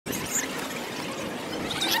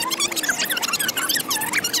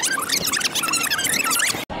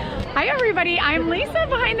everybody, I'm Lisa.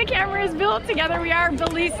 Behind the camera is Bill. Together we are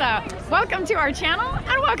Billisa. Welcome to our channel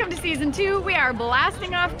and welcome to season 2. We are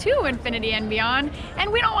blasting off to infinity and beyond, and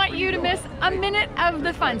we don't want you to miss a minute of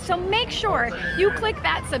the fun. So make sure you click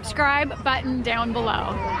that subscribe button down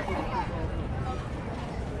below.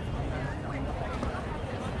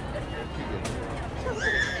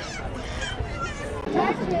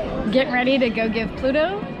 Get ready to go give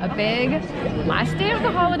Pluto a big last day of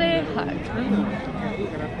the holiday hug.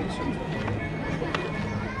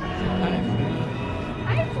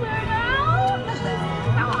 Hi Pluto!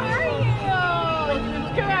 How are you?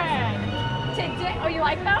 Good. Today, oh, you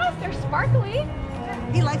like those? They're sparkly.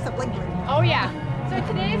 He likes the bling bling. Oh yeah. So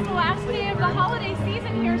today is the last day of the holiday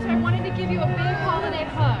season here, so I wanted to give you a big holiday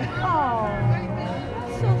hug. Oh,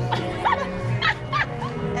 so sweet.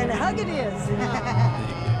 And a hug it is.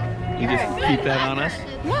 You just keep that on us?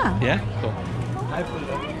 Yeah. Yeah? Cool. Hi,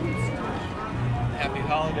 Pluto. Happy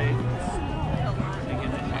holidays.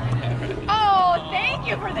 Oh, thank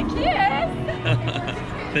you for the kiss.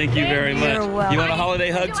 Thank you very much. You're welcome. You want a holiday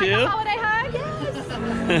hug too? Like a holiday hug? Yes.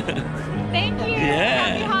 Thank you. Yeah.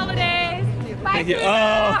 Happy holidays. Bye. Thank you. Oh.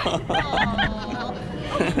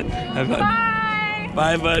 Bye.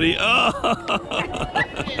 Bye, buddy. Oh.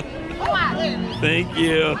 Thank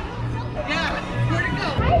you.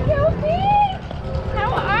 Hi, Goofy! How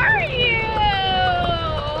are you?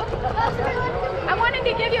 I wanted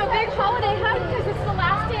to give you a big holiday hug because it's the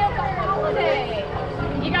last day of the holiday.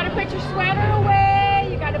 You gotta put your sweater away,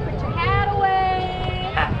 you gotta put your hat away.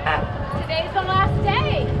 Today's the last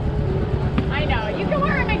day. I know, you can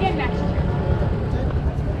wear them again next year.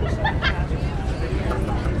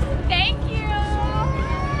 Thank you.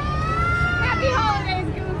 Happy holidays,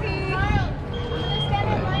 Goofy.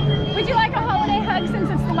 Would you like a holiday hug since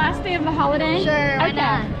it's the last day of the holiday? Sure, why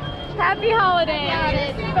not? Happy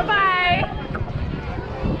holidays. Bye-bye.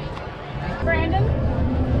 Brandon,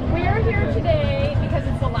 we are here today because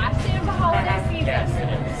it's the last day of the holiday season.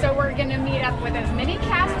 So we're going to meet up with as many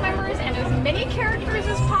cast members and as many characters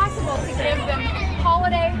as possible to give them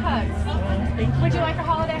holiday hugs. Would you like a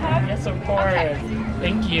holiday hug? Yes, of course. Okay.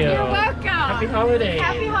 Thank you. You're welcome. Happy holidays.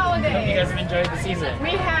 Happy Hope holidays. you guys have enjoyed the season.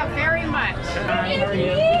 We have very much. Hi, how are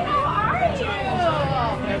you? How are you?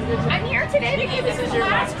 I'm here today because this is the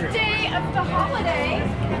last day of the holiday,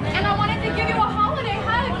 and I wanted to give you a holiday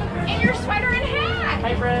hug in your sweater and hat.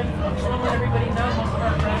 Hi, friends. Just want to let everybody know most of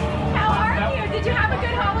our friends. How are you? Did you have a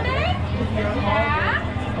good holiday? Yeah?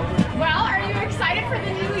 Well, are you excited for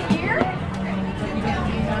the new year?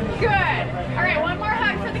 Good. All right, one more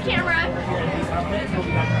hug for the camera.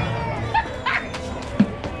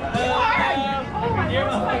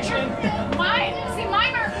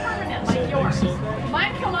 Mine aren't permanent like yours.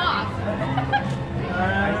 Mine come off.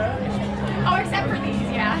 Oh, except for these,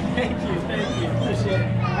 yeah. Thank you. Appreciate it.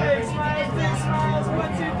 Hey, smiles, big smiles. 1,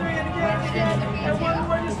 2, 3, and again. And one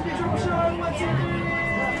more just to be triple shot. 1, 2, 3.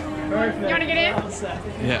 Perfect. You want to get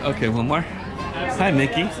in? Yeah, okay, one more. Hi,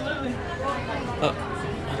 Mickey. Absolutely. Oh.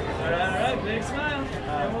 All right, big smile.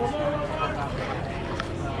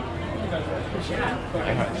 All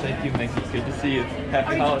right, thank you, Mickey. Good to see you.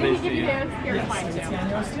 Happy holidays to you. Here's mine too.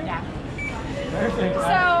 Yeah. Perfect.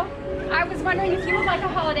 So, I was wondering if you would like a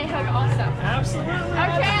holiday hug also. Absolutely.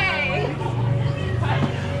 Okay.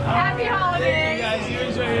 Happy holidays. Thank you, guys. You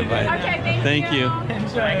enjoy your day. Okay, Thank you.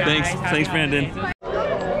 Enjoy, guys. Thanks, Brandon.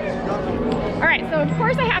 All right, so of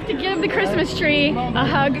course I have to give the Christmas tree a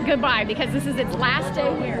hug goodbye because this is its last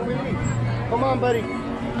day here. Come on, buddy.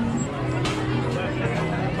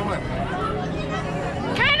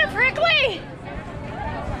 Kind of prickly.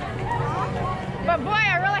 But boy,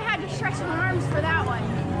 I really had to stretch my arms for that one.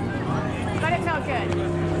 But it felt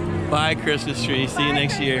good. Bye, Christmas tree. See you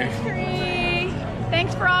next year. Christmas tree.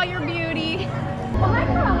 Thanks for all your beauty.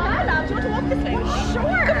 Hi, love. Do you want to walk this way?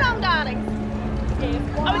 Sure. Come along, darling.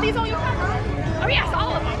 Oh, are these all your cameras? Oh yes,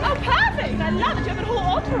 all of them. Oh, perfect. I love it. You have a whole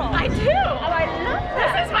entourage. I do. Oh, I love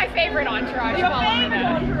that. This is my favorite entourage. Your of all of favorite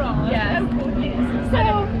them. entourage. Yes. Oh, goodness.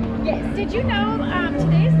 So, yes, did you know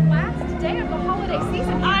today's the last day of the holiday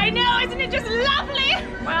season? I know. Isn't it just lovely?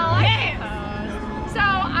 Well, I suppose. So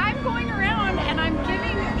I'm going around and I'm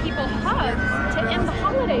giving people hugs to end the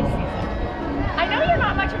holiday season. I know you're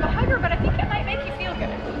not much of a hugger, but I think it might make you feel good.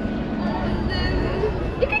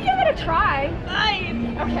 You can give it a try.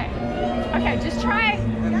 Okay. Okay, just try.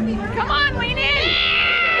 Come on, lean in.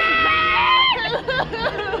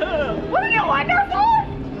 Wasn't it wonderful?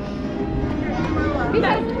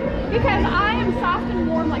 Because I am soft and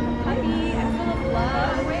warm like a puppy and full of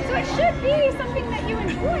love. So it should be something that you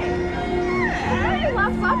enjoy. I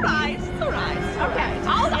love puppies. It's all right. Okay,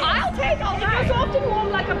 I'll take right, all right. You're so often more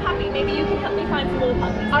like a puppy. Maybe you can help me find some more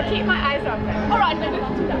puppies. I'll keep my eyes open. All right, maybe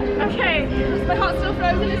I'll do that. Okay. Is my heart still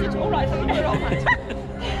frozen? Is it all right? I can do it all right.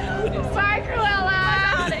 Bye,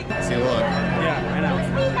 Cruella. See, look. Yeah, I know.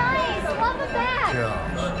 Be nice. Love him back.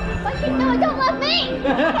 Like, no, don't love me.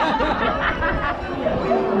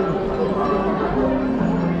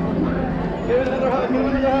 Give it another hug. Give it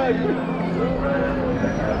another hug.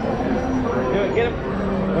 Get him.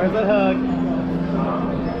 Where's that hug?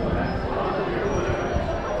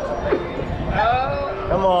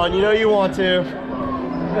 Come on, you know you want to.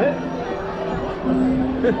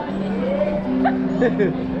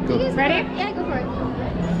 Ready? Yeah, go for it.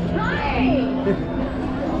 Hi.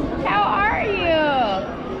 How are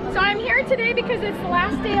you? So I'm here today because it's the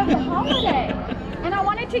last day of the holiday. And I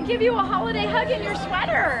wanted to give you a holiday hug in your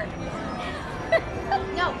sweater.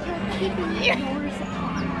 No, you're keeping yours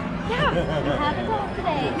on. Yeah. You have it on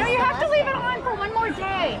today. No, you have to leave it on for one more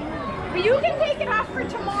day. But you can take it off for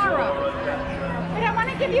tomorrow. But I want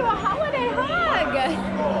to give you a holiday hug.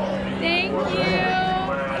 Thank you.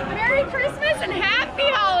 Merry Christmas and happy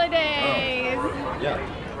holidays. Yeah.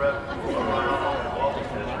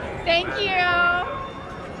 Thank you.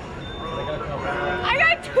 I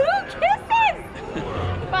got 2 kisses.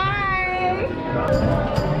 Bye.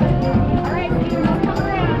 All right, Steve, I'll come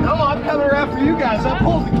around. No, I'm coming around for you guys. I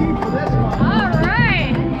pulled the key for this one. All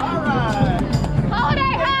right. All right.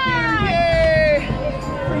 Holiday hug. Yay!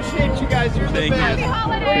 Appreciate you guys. You're the Thank you. best. Happy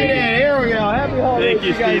holidays. Hey, Dan, here we go. Happy holidays Thank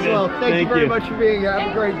you, to guys as Steven. well. Thank you Thank very you. much for being here.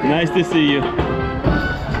 Have a great day. Nice to see you.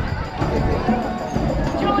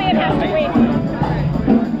 Julian has to wait.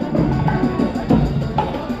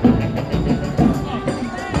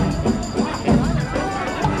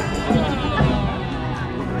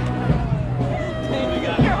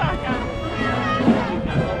 You're welcome.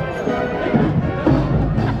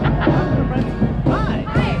 Hi.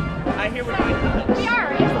 I hear we're doing hugs. We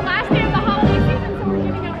are. It's the last day of the holiday season, so we're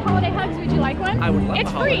giving out holiday hugs. Would you like one? I would love It's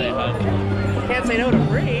a holiday free. hug. Can't say no to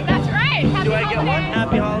free. That's right. Happy Do I get one? holidays.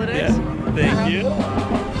 Happy holidays. Thank you.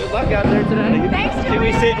 Good luck out there today. Thanks, Can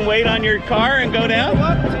we Julian. sit and wait on your car and go down?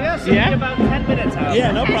 Yes. It'll Yeah? be about 10 minutes out.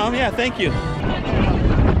 Yeah, no problem. Yeah, thank you.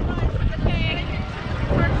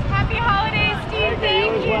 Happy holidays, Steve.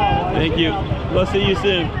 Thank you. Thank you. We'll see you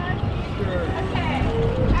soon. Okay.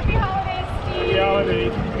 Happy holidays, Steve.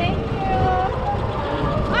 holidays. Thank you.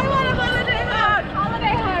 I want a holiday hug.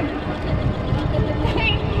 Holiday hug.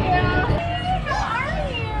 Thank you. How are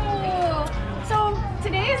you? So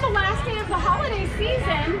today is the last day of the holiday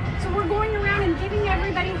season, so we're going around and giving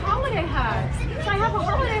everybody holiday hugs. So I have a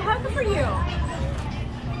holiday hug for you.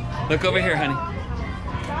 Look over here, honey.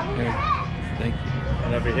 Here. Thank you.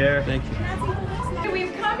 And over here. Thank you.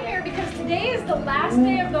 We've come here because today is the last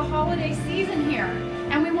day of the holiday season here,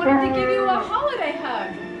 and we wanted to give you a holiday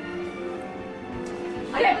hug.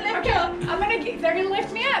 Okay, they're gonna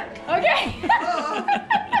lift me up. Okay.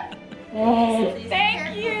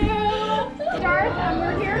 Thank you. Darth,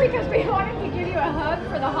 we're here because we wanted to give you a hug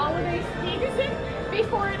for the holiday season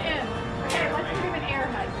before it ends. Okay, let's give him an air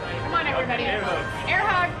hug. Come on, everybody. Air hug. Air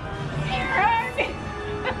hug. Air hug.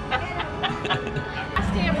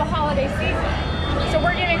 Last day of the holiday season. So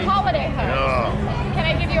we're giving holiday hugs. Oh, Can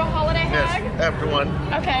I give you a holiday yes, hug? after one.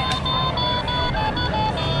 Okay.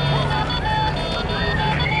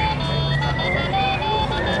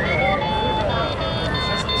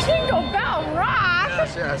 Jingle Bell Rock.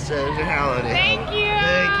 Yes, yes, it's a holiday. Thank you.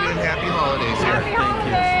 Thank you and happy holidays. Happy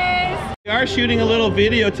holidays. We are shooting a little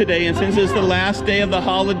video today, and since it's the last day of the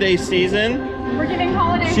holiday season, We're giving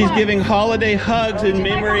holiday she's hugs. giving holiday hugs in Would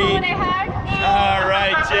you like a memory. holiday hug? All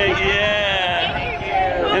right, Jake, yeah. Thank you.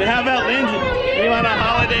 And how about Lindsay? You want a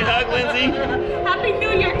holiday hug, Lindsay? Happy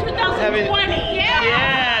New Year 2020.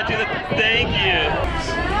 Yeah, do the, thank you.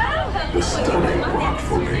 The stunning rock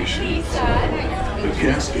formation, Lisa. the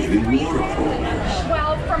cascading waterfalls,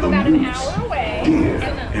 Well, from the about an moose, hour away. deer,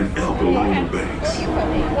 and alkaline banks.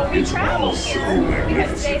 Well, we It's all traveled so here because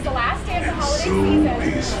magnificent today's the last day of the and holiday so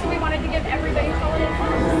season. peaceful. We wanted to give everybody holiday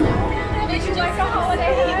hugs. Would you like a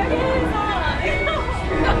holiday hug?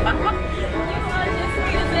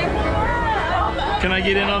 Can I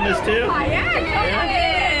get in on this too? Yeah, come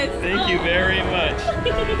in. Thank you very much.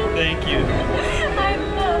 Thank you. I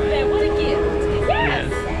love that. What a gift.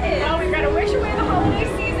 Yes. Well, we've got to wish away the holiday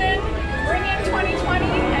season, bring in 2020,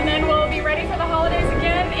 and then we'll be ready for the holidays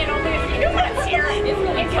again in only a few months here.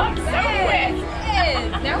 It comes so quick.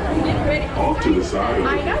 Now we're getting ready. Off to the side of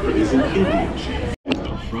I know. the river is an Indian chief,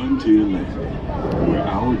 a frontier land where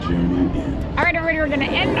our our journey in. All right, everybody, we're going to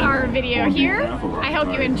end our video here. I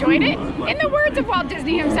hope you enjoyed it. In the words of Walt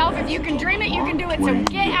Disney himself, if you can dream it, you can do it. So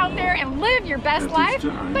get out there and live your best life,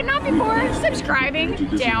 but not before subscribing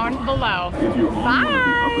down below.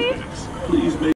 Bye. Please make